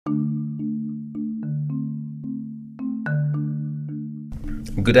Good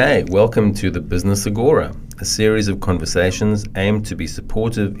day, welcome to the Business Agora, a series of conversations aimed to be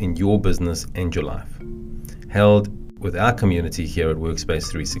supportive in your business and your life, held with our community here at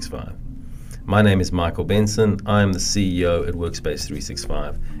Workspace 365. My name is Michael Benson, I am the CEO at Workspace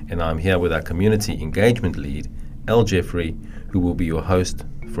 365, and I'm here with our community engagement lead, Elle Jeffrey, who will be your host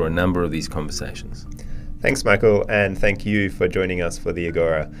for a number of these conversations. Thanks, Michael, and thank you for joining us for the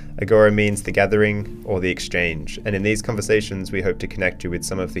Agora. Agora means the gathering or the exchange, and in these conversations we hope to connect you with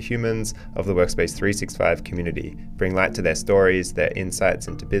some of the humans of the Workspace 365 community, bring light to their stories, their insights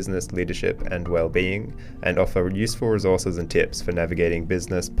into business, leadership, and well-being, and offer useful resources and tips for navigating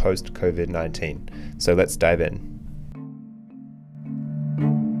business post-COVID-19. So let's dive in.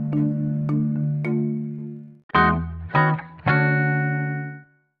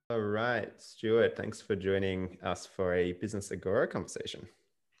 Stewart, thanks for joining us for a Business Agora conversation.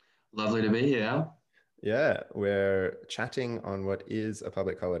 Lovely to be here. Yeah, we're chatting on what is a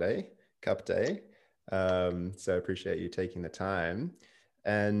public holiday, Cup Day. So I appreciate you taking the time.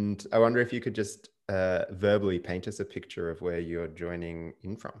 And I wonder if you could just verbally paint us a picture of where you're joining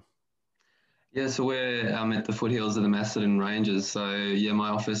in from. Yeah, so we're at the foothills of the Macedon Ranges. So yeah, my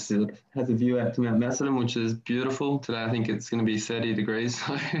office has a view out to Mount Macedon, which is beautiful. Today I think it's going to be 30 degrees.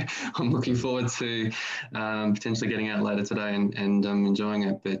 So I'm looking forward to potentially getting out later today and enjoying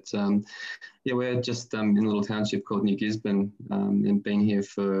it. But yeah, we're just in a little township called New Gisborne and been here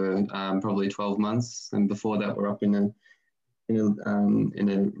for probably 12 months. And before that, we're up in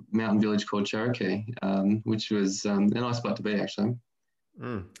a mountain village called Cherokee, which was a nice spot to be actually.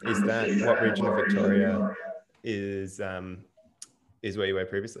 Is that what region of Victoria is where you were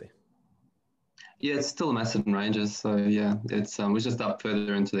previously? Yeah, it's still the Macedon Ranges. So yeah, it's was just up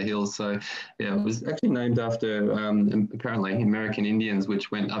further into the hills. So yeah, it was actually named after apparently American Indians,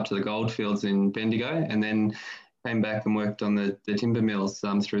 which went up to the gold fields in Bendigo and then came back and worked on the timber mills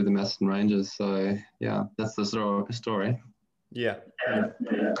through the Macedon Ranges. So yeah, that's the story. Yeah,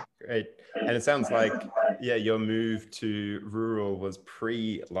 great. And it sounds like, yeah, your move to rural was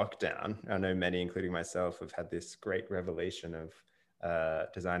pre-lockdown. I know many, including myself, have had this great revelation of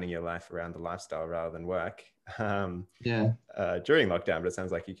designing your life around the lifestyle rather than work during lockdown. But it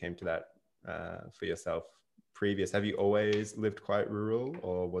sounds like you came to that for yourself previous. Have you always lived quite rural,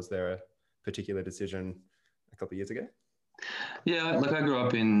 or was there a particular decision a couple of years ago? Yeah, like I grew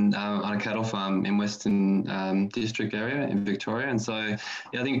up on a cattle farm in Western District area in Victoria, and so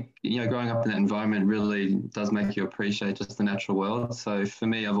yeah, I think growing up in that environment really does make you appreciate just the natural world. So for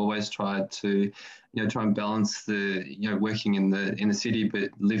me, I've always tried to try and balance the working in the city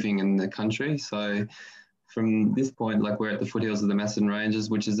but living in the country. So from this point, like we're at the foothills of the Macedon Ranges,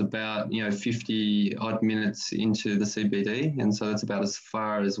 which is about 50 odd minutes into the CBD, and so that's about as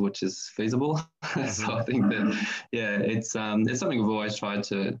far as which is feasible. So I think that it's something I've always tried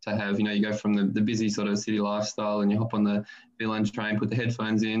to have. You go from the busy sort of city lifestyle, and you hop on the V-Line train, put the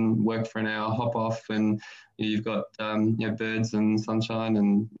headphones in, work for an hour, hop off, and you've got birds and sunshine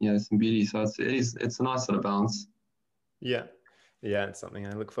and some beauty. So it's a nice sort of balance. Yeah, it's something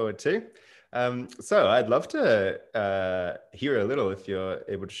I look forward to. So I'd love to hear a little, if you're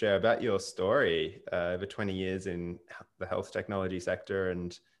able to share, about your story over 20 years in the health technology sector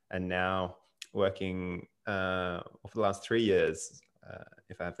and now working for the last 3 years,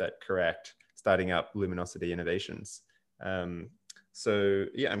 if I have that correct, starting up Luminosity Innovations. So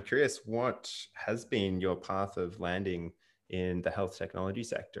yeah, I'm curious, what has been your path of landing in the health technology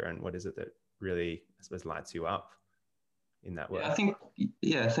sector, and what is it that really, I suppose, lights you up in that work?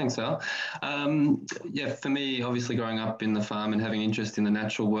 Thanks, Al. For me, obviously growing up in the farm and having interest in the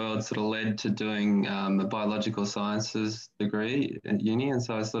natural world sort of led to doing a biological sciences degree at uni, and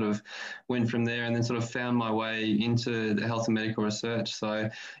so I sort of went from there and then sort of found my way into the health and medical research. So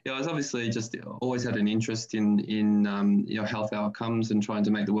I was obviously just always had an interest in health outcomes and trying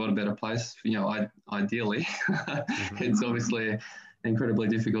to make the world a better place. Ideally, it's obviously incredibly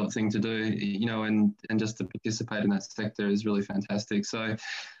difficult thing to do, and just to participate in that sector is really fantastic. So,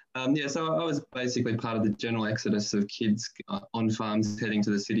 so I was basically part of the general exodus of kids on farms heading to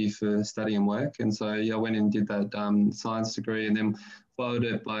the city for study and work. And so, I went and did that science degree and then followed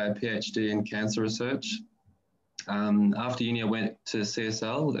it by a PhD in cancer research. After uni, I went to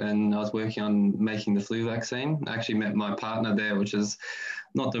CSL and I was working on making the flu vaccine. I actually met my partner there, which is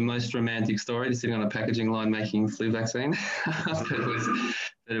not the most romantic story, sitting on a packaging line making flu vaccine. but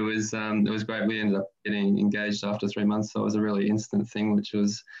it was great. We ended up getting engaged after 3 months, so it was a really instant thing, which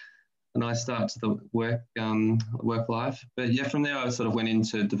was a nice start to the work life. But yeah, from there I sort of went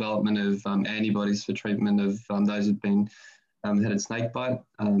into development of antibodies for treatment of those who've been had a snake bite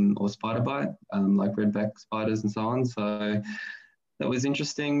or spider bite, like redback spiders and so on. So that was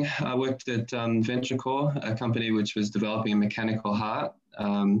interesting. I worked at VentureCore, a company which was developing a mechanical heart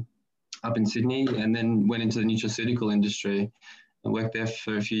up in Sydney, and then went into the nutraceutical industry. I worked there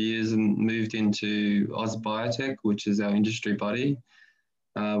for a few years and moved into Oz Biotech, which is our industry body,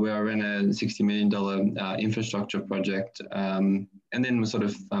 where I ran a $60 million infrastructure project, and then was sort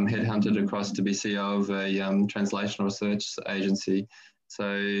of headhunted across to be CEO of a translational research agency.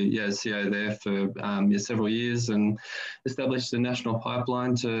 So yeah, CEO there for several years, and established a national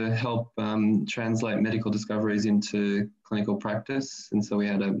pipeline to help translate medical discoveries into clinical practice. And so we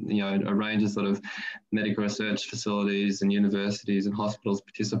had a range of sort of medical research facilities and universities and hospitals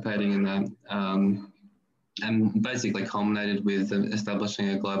participating in that. And basically culminated with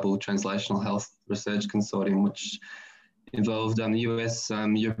establishing a global translational health research consortium, which involved the US,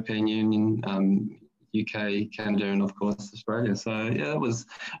 European Union, UK, Canada, and of course Australia. So yeah, that was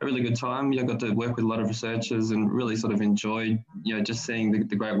a really good time. I got to work with a lot of researchers and really sort of enjoyed, just seeing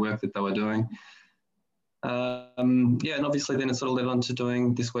the great work that they were doing. Yeah, and obviously then it sort of led on to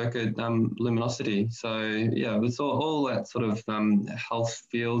doing this work at Luminosity. So yeah, it was all that sort of health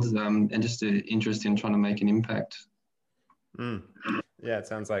field and just an interest in trying to make an impact. Yeah, it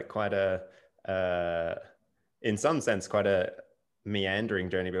sounds like quite in some sense, quite a meandering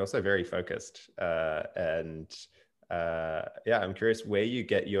journey, but also very focused. Yeah, I'm curious where you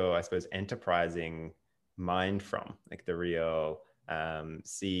get your, I suppose, enterprising mind from, like the real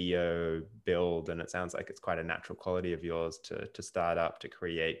CEO build. And it sounds like it's quite a natural quality of yours to start up, to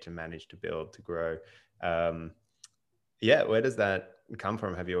create, to manage, to build, to grow. Yeah, where does that come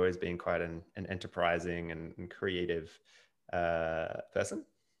from? Have you always been quite an enterprising and creative person?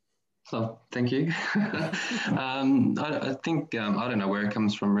 So thank you. I think, I don't know where it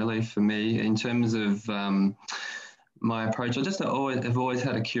comes from really for me in terms of my approach. I've always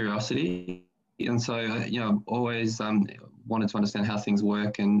had a curiosity. And so, always wanted to understand how things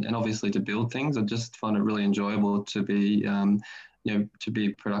work and obviously to build things. I just find it really enjoyable to be, to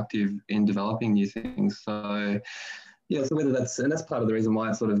be productive in developing new things. So, yeah, so that's part of the reason why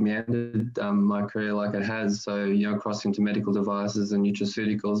it sort of meandered my career like it has. So, across into medical devices and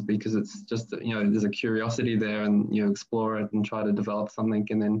nutraceuticals, because it's just, there's a curiosity there and you explore it and try to develop something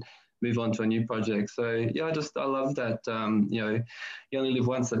and then move on to a new project. So, yeah, I love that, you only live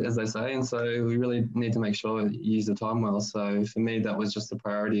once, as they say. And so we really need to make sure you use the time well. So for me, that was just the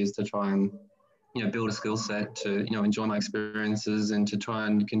priority, is to try and build a skill set to, enjoy my experiences and to try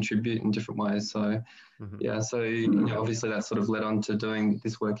and contribute in different ways. So, yeah, so, obviously that sort of led on to doing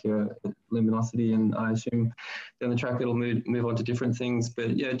this work here at Luminosity, and I assume down the track it'll move on to different things.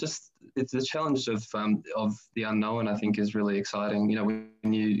 But yeah, just it's the challenge of the unknown, I think, is really exciting.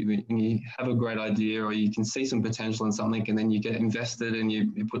 When you have a great idea or you can see some potential in something and then you get invested and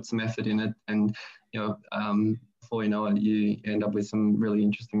you put some effort in it and, before you know it, you end up with some really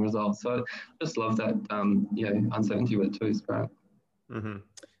interesting results. So I just love that, uncertainty with it too. It's great.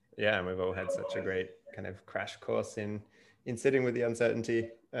 Yeah, and we've all had such a great kind of crash course in sitting with the uncertainty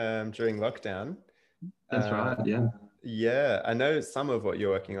during lockdown. That's right, yeah. Yeah, I know some of what you're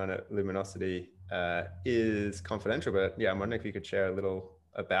working on at Luminosity is confidential, but yeah, I'm wondering if you could share a little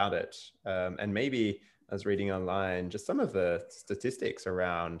about it. And maybe I was reading online just some of the statistics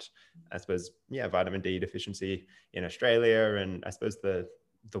around, I suppose, vitamin D deficiency in Australia, and I suppose the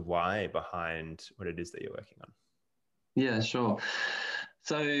why behind what it is that you're working on. Yeah, sure.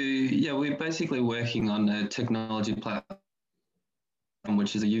 So yeah, we're basically working on a technology platform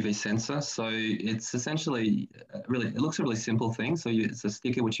which is a UV sensor. So it's essentially it looks a really simple thing. So it's a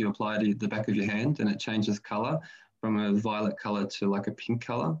sticker which you apply to the back of your hand and it changes color from a violet color to like a pink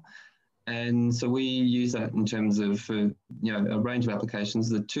color. And so we use that in terms of, a range of applications.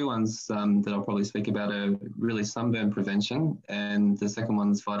 The two ones that I'll probably speak about are really sunburn prevention, and the second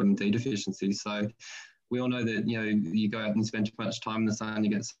one's vitamin D deficiency. So we all know that, you go out and spend too much time in the sun, you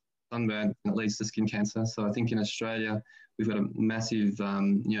get sunburn, and it leads to skin cancer. So I think in Australia, we've got a massive,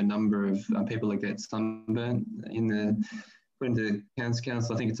 number of people that get sunburn. According to Cancer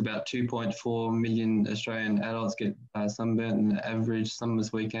Council, I think it's about 2.4 million Australian adults get sunburn in the average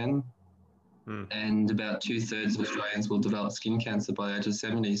summer's weekend. And about 2/3 of Australians will develop skin cancer by the age of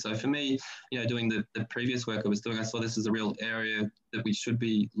 70. So for me, doing the previous work I was doing, I saw this as a real area that we should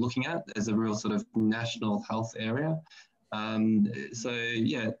be looking at as a real sort of national health area. So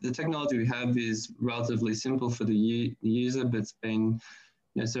yeah, the technology we have is relatively simple for the user, but it's been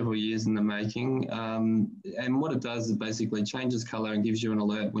several years in the making. And what it does is basically changes color and gives you an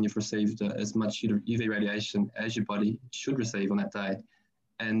alert when you've received as much UV radiation as your body should receive on that day.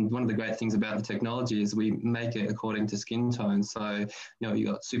 And one of the great things about the technology is we make it according to skin tone. So, you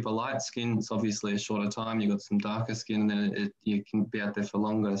got super light skin, it's obviously a shorter time. You got some darker skin, and then you can be out there for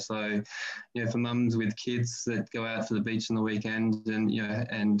longer. So, for mums with kids that go out for the beach on the weekend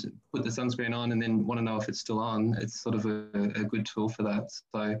and put the sunscreen on and then want to know if it's still on, it's sort of a good tool for that.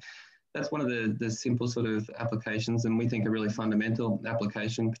 So that's one of the simple sort of applications, and we think a really fundamental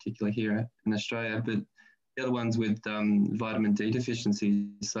application, particularly here in Australia. But the other ones with vitamin D deficiency.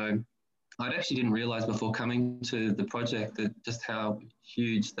 So I actually didn't realize before coming to the project that just how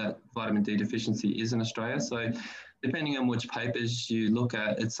huge that vitamin D deficiency is in Australia. So depending on which papers you look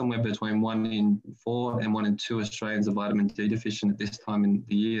at, it's somewhere between 1 in 4 and 1 in 2 Australians are vitamin D deficient at this time in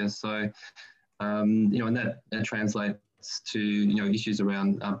the year. So, and that translates to, issues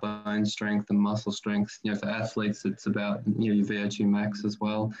around bone strength and muscle strength. For athletes, it's about, your VO2 max as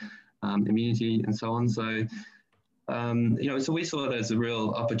well, immunity and so on. So, so we saw it as a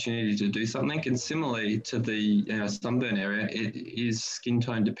real opportunity to do something. And similarly to the sunburn area, it is skin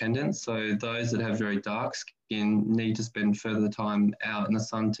tone dependent. So those that have very dark skin need to spend further time out in the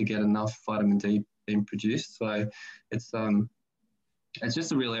sun to get enough vitamin D being produced. So it's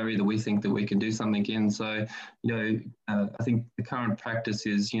just a real area that we think that we can do something in. So, I think the current practice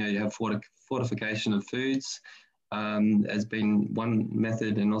is, you have fortification of foods, has been one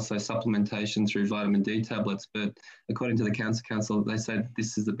method, and also supplementation through vitamin D tablets. But according to the Cancer Council, they say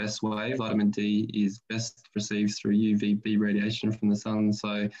this is the best way. Vitamin D is best received through UVB radiation from the sun.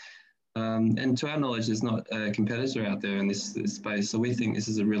 So, and to our knowledge, there's not a competitor out there in this space. So we think this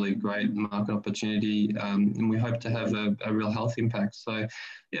is a really great market opportunity, and we hope to have a real health impact. So,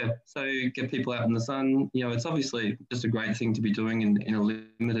 so get people out in the sun. It's obviously just a great thing to be doing in a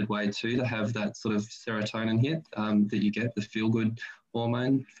limited way too, to have that sort of serotonin hit that you get, the feel-good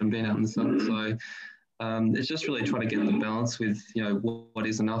hormone from being out in the sun. So it's just really trying to get the balance with, what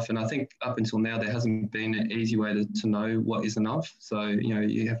is enough. And I think up until now, there hasn't been an easy way to know what is enough. So,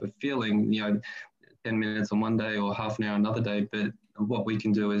 you have a feeling, 10 minutes on one day or half an hour another day, but what we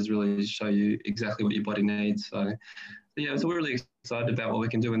can do is really show you exactly what your body needs. So we're really excited about what we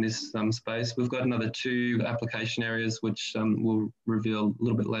can do in this space. We've got another 2 application areas, which we'll reveal a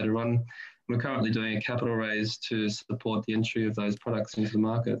little bit later on. We're currently doing a capital raise to support the entry of those products into the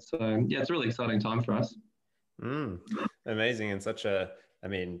market. So it's a really exciting time for us. Amazing.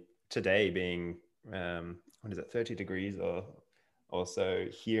 And today being, 30 degrees or so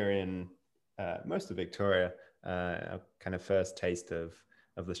here in most of Victoria, a kind of first taste of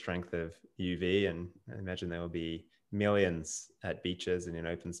the strength of UV. And I imagine there will be millions at beaches and in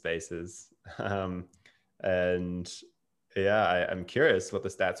open spaces. I'm curious what the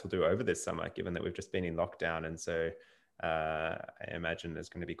stats will do over this summer, given that we've just been in lockdown. And so I imagine there's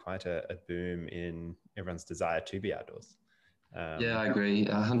going to be quite a boom in everyone's desire to be outdoors. I agree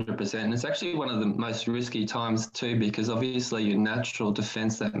 100%. And it's actually one of the most risky times too, because obviously your natural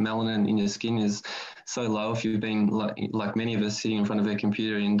defense, that melanin in your skin, is so low if you've been like many of us sitting in front of a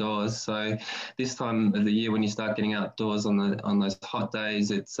computer indoors. So this time of the year, when you start getting outdoors on those hot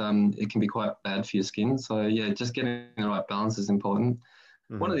days, it can be quite bad for your skin. So just getting the right balance is important.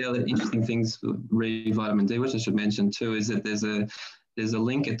 Mm-hmm. One of the other interesting things re vitamin D, which I should mention too, is that there's a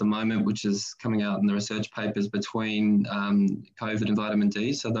link at the moment which is coming out in the research papers between COVID and vitamin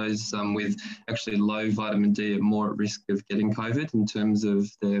D. So those with actually low vitamin D are more at risk of getting COVID in terms of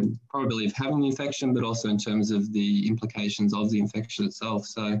the probability of having the infection, but also in terms of the implications of the infection itself.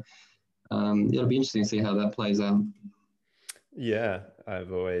 So it'll be interesting to see how that plays out. Yeah,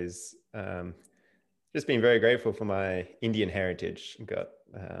 I've always just been very grateful for my Indian heritage. Got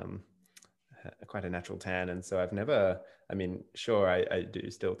quite a natural tan, and so I've never, I do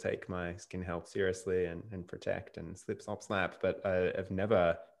still take my skin health seriously and protect and slip slop slap, but I've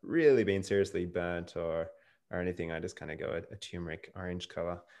never really been seriously burnt or anything. I just kind of go a turmeric orange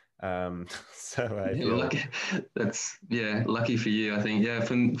color. So I feel lucky for you, I think.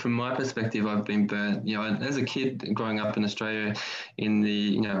 From my perspective, I've been burnt, as a kid growing up in Australia in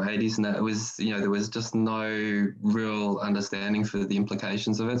the 80s, and that was, there was just no real understanding for the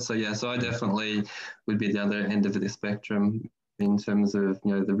implications of it. So I definitely would be at the other end of the spectrum in terms of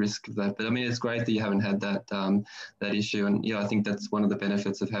the risk of that. But it's great that you haven't had that issue, and I think that's one of the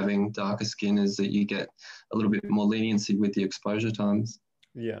benefits of having darker skin, is that you get a little bit more leniency with the exposure times.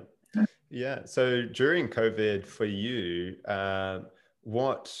 Yeah. So during COVID for you,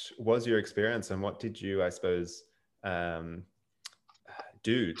 what was your experience, and what did you, I suppose,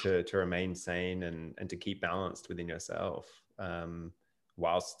 do to remain sane and to keep balanced within yourself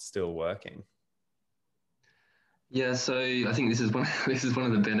whilst still working? Yeah, so I think this is one this is one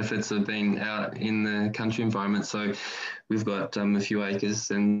of the benefits of being out in the country environment. So we've got a few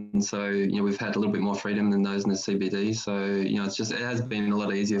acres, and so we've had a little bit more freedom than those in the CBD. So it has been a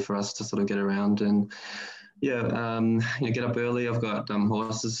lot easier for us to sort of get around and get up early. I've got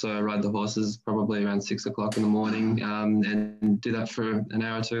horses, so I ride the horses probably around 6 o'clock in the morning, and do that for an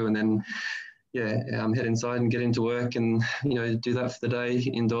hour or two, and then head inside and get into work, and do that for the day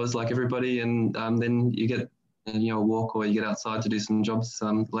indoors like everybody, and then you get a walk, or you get outside to do some jobs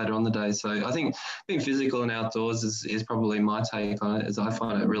later on the day. So I think being physical and outdoors is probably my take on it, as I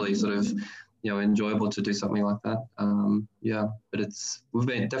find it really sort of enjoyable to do something like that. But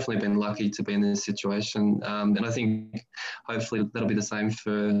we've definitely been lucky to be in this situation, and I think hopefully that'll be the same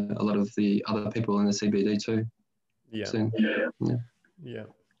for a lot of the other people in the CBD too. Yeah. Soon. Yeah.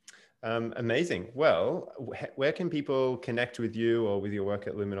 Amazing. Well, where can people connect with you or with your work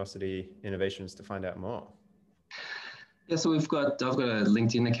at Luminosity Innovations to find out more? Yeah, so I've got a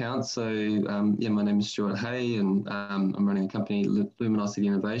LinkedIn account. So my name is Stewart Hay, and I'm running a company, Luminosity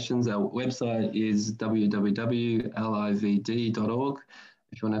Innovations. Our website is www.livd.org.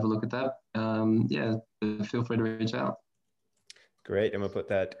 If you want to have a look at that, feel free to reach out. Great, and we'll put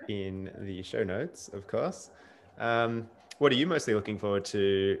that in the show notes, of course. What are you mostly looking forward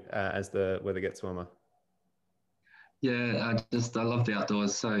to as the weather gets warmer? Yeah, I love the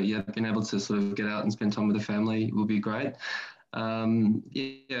outdoors. So being able to sort of get out and spend time with the family will be great. And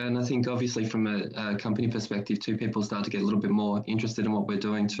I think obviously from a company perspective too, people start to get a little bit more interested in what we're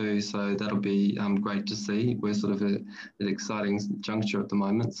doing too. So that'll be great to see. We're sort of at an exciting juncture at the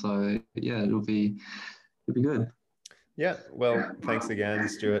moment. So it'll be good. Yeah, well, thanks again,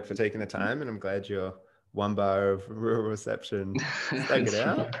 Stewart, for taking the time, and I'm glad your one bar of rural reception stuck it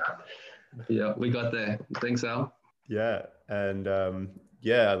out. Yeah, we got there. Thanks, Al. Yeah, and I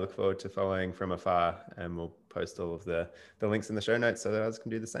look forward to following from afar, and we'll post all of the links in the show notes so that others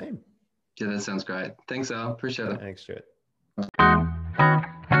can do the same. Yeah, that sounds great. Thanks, Al. Appreciate it. Thanks, Stuart.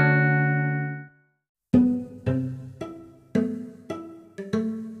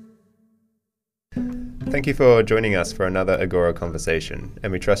 Thank you for joining us for another Agora conversation,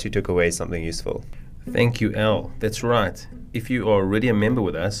 and we trust you took away something useful. Thank you, Al. That's right. If you are already a member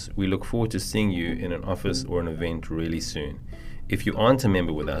with us, we look forward to seeing you in an office or an event really soon. If you aren't a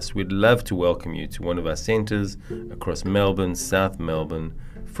member with us, we'd love to welcome you to one of our centres across Melbourne, South Melbourne,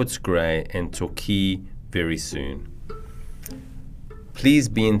 Footscray and Torquay very soon. Please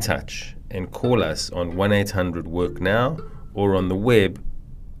be in touch and call us on 1-800-WORK-NOW or on the web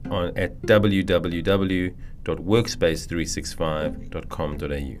at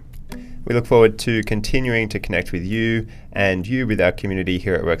www.workspace365.com.au. We look forward to continuing to connect with you and you with our community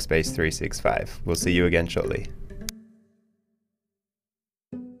here at Workspace 365. We'll see you again shortly.